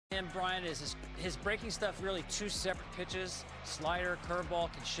him, Brian, is his breaking stuff really two separate pitches. Slider,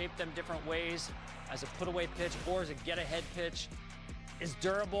 curveball, can shape them different ways as a put-away pitch or as a get-ahead pitch. Is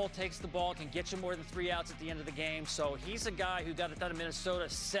durable, takes the ball, can get you more than 3 outs at the end of the game. So he's a guy who got it done in Minnesota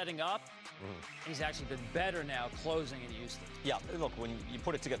setting up. He's actually been better now closing in Houston. Yeah, look, when you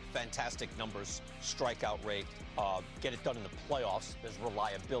put it together, fantastic numbers, strikeout rate, get it done in the playoffs. There's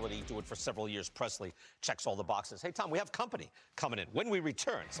reliability, do it for several years. Presley checks all the boxes. Hey, Tom, we have company coming in. When we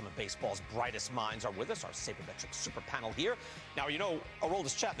return, some of baseball's brightest minds are with us, our sabermetric super panel here. Now, you know,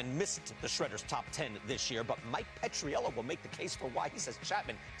 Aroldis Chapman missed the Shredder's top 10 this year, but Mike Petriello will make the case for why he says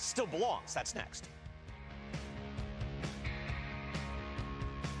Chapman still belongs. That's next.